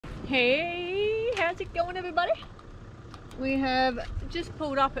Hey, how's it going, everybody? We have just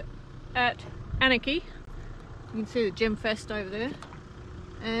pulled up at Anarchy. You can see the Gem Fest over there.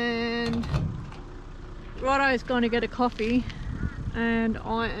 And Righto's going to get a coffee, and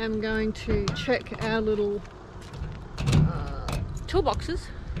I am going to check our little toolboxes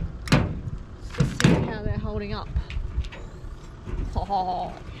to see how they're holding up.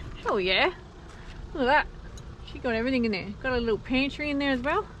 Oh, hell yeah. Look at that. She got everything in there. Got a little pantry in there as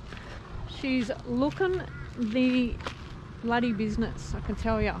well. She's looking the bloody business, I can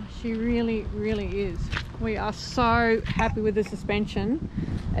tell you. She really, really is. We are so happy with the suspension.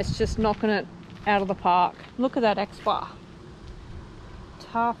 It's just knocking it out of the park. Look at that X-Bar.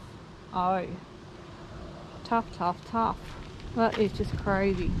 Tough. Oh. Tough, tough, tough. That is just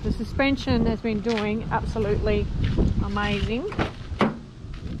crazy. The suspension has been doing absolutely amazing.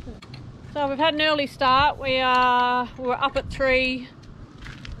 So we've had an early start. We were up at 3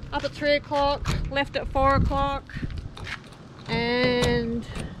 o'clock, left at 4 o'clock, and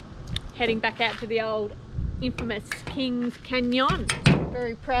heading back out to the old infamous Kings Canyon.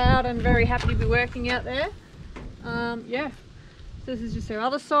 Very proud and very happy to be working out there. Yeah, so this is just our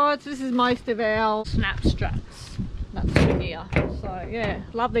other side. So this is most of our snap straps. That's in here. So yeah,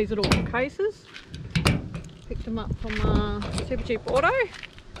 love these little cases. Picked them up from Super Cheap Auto.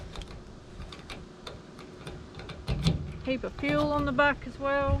 Heap of fuel on the back as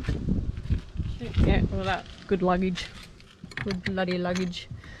well. Yeah, all that good luggage. Good bloody luggage.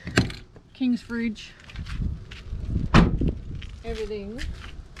 King's fridge. Everything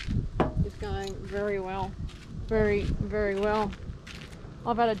is going very well. Very, very well.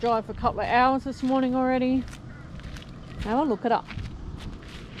 I've had a drive for a couple of hours this morning already. Now I'll look it up.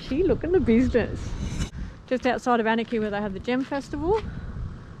 She looking the business. Just outside of Anarchy where they have the Gem Festival.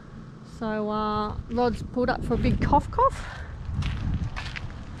 So Rod's pulled up for a big cough.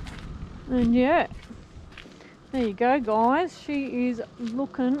 And yeah, there you go, guys. She is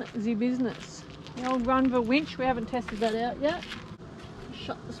looking the business. The old Runva winch, we haven't tested that out yet.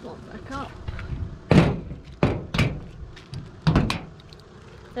 Shut this one back up.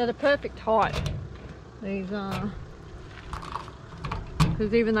 They're the perfect height. These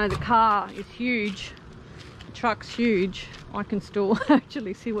because even though the car is huge, the truck's huge, I can still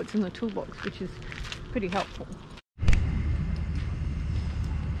actually see what's in the toolbox, which is pretty helpful.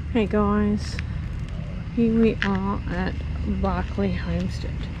 Hey guys, here we are at Barclay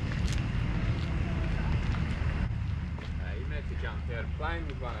Homestead. You meant to jump out of plane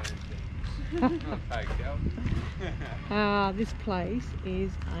with one of them. This place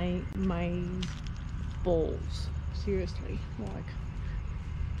is a maze balls. Seriously, like,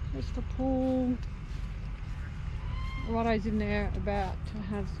 there's the pool. Righto's in there about to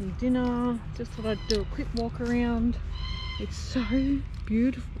have some dinner. Just thought I'd do a quick walk around. It's so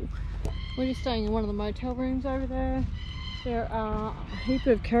beautiful. We're just staying in one of the motel rooms over there. There are a heap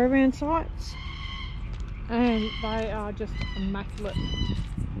of caravan sites and they are just immaculate.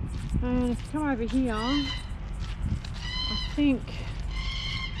 And if you come over here, I think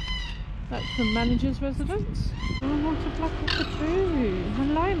that's the manager's residence. Oh, what's a black cockatoo?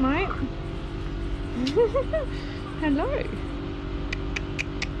 Hello, mate. Hello.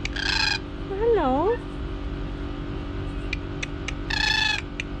 Hello.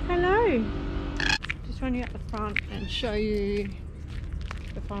 Hello. Just run you out the front and show you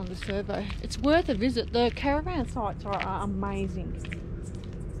the front of the servo. It's worth a visit. The caravan sites are amazing.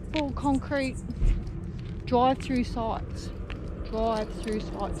 Full concrete drive-through sites. Drive-through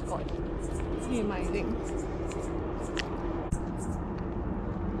sites, guys. Pretty amazing.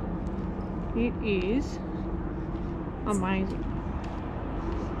 It is amazing.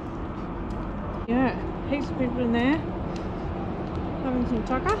 Yeah, heaps of people in there having some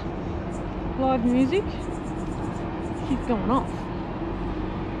tucker. Live music. She's going off.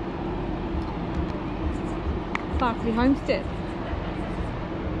 Barclay Homestead.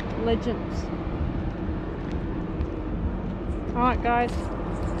 Legends. Alright guys,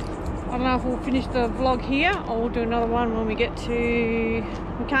 I don't know if we'll finish the vlog here or we'll do another one when we get to...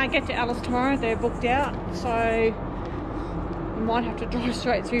 We can't get to Alice tomorrow, they're booked out, so we might have to drive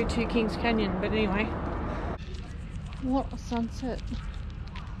straight through to Kings Canyon, but anyway. What a sunset.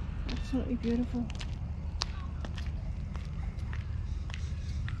 Absolutely beautiful.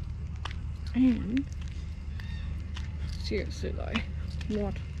 And seriously though,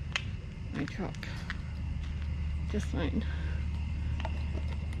 what a truck. Just saying.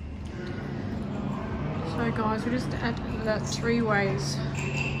 So guys, we're just at that Three Ways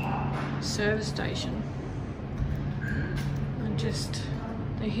service station. And just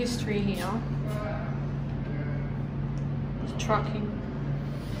the history here. Trucking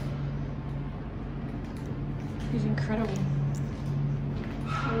is incredible.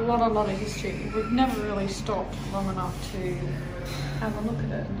 A lot of history. We've never really stopped long enough to have a look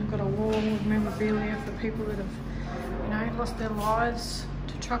at it. And they've got a wall of memorabilia for people that have, you know, lost their lives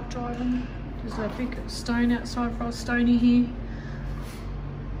to truck driving. There's a big stone outside for old Stoney here.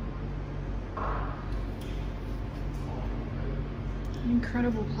 An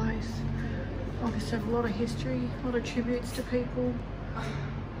incredible place. Obviously have a lot of history, a lot of tributes to people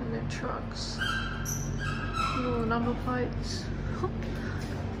and their trucks. All the number plates.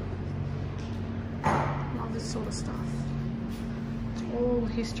 Love this sort of stuff. It's all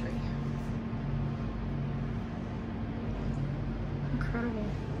history. Incredible.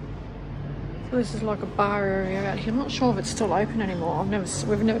 So this is like a bar area out here. I'm not sure if it's still open anymore.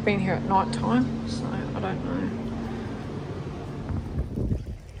 We've never been here at night time, so I don't know.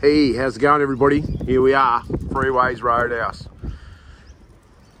 Hey, how's it going, everybody? Here we are, Freeways Roadhouse.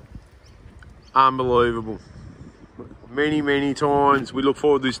 Unbelievable. Many times we look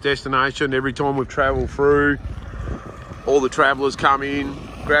forward to this destination. Every time we've travelled through, all the travellers come in,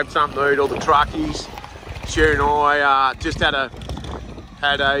 grab something to eat, all the truckies. Sherry and I just had a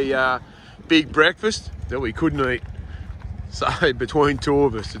big breakfast that we couldn't eat. So between two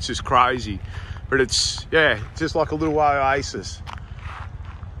of us, it's just crazy. But it's, yeah, just like a little oasis.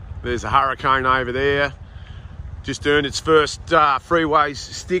 There's a hurricane over there. Just earned its first Freeways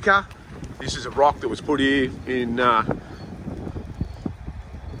sticker. This is a rock that was put here in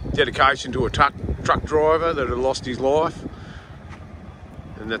dedication to a truck driver that had lost his life.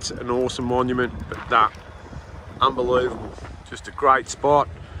 And that's an awesome monument, but unbelievable. Just a great spot.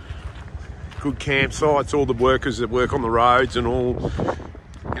 Good campsites, all the workers that work on the roads and all,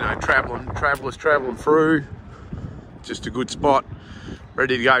 you know, travellers travelling through. Just a good spot.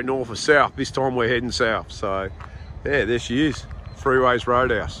 Ready to go north or south. This time we're heading south. So, yeah, there she is. Freeways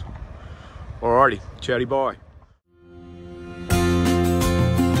Roadhouse. Alrighty, chatty bye.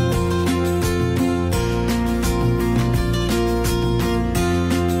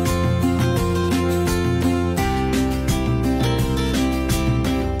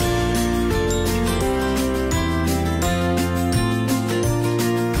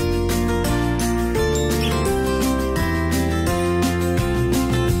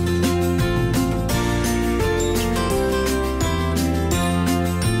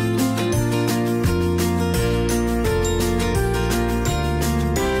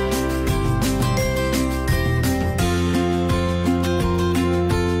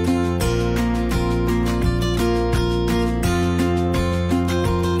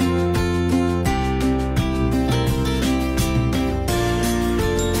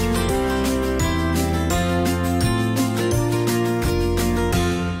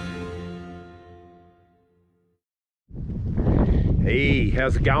 Hey,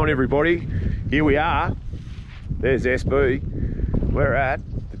 how's it going, everybody? Here we are. There's SB. We're at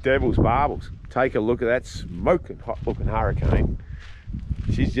the Devil's Barbels. Take a look at that smoking hot looking hurricane.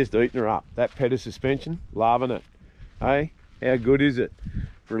 She's just eating her up. That pedal suspension, loving it. Hey, how good is it?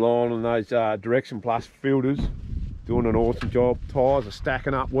 Relying on those Direction Plus filters, doing an awesome job. Tyres are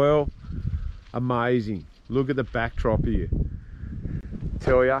stacking up well. Amazing. Look at the backdrop here.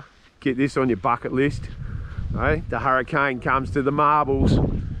 Tell ya, get this on your bucket list. Hey, the hurricane comes to the marbles.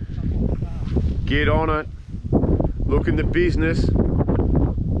 Get on it. Look in the business.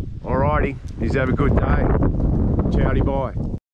 Alrighty, you have a good day. Chowdy bye.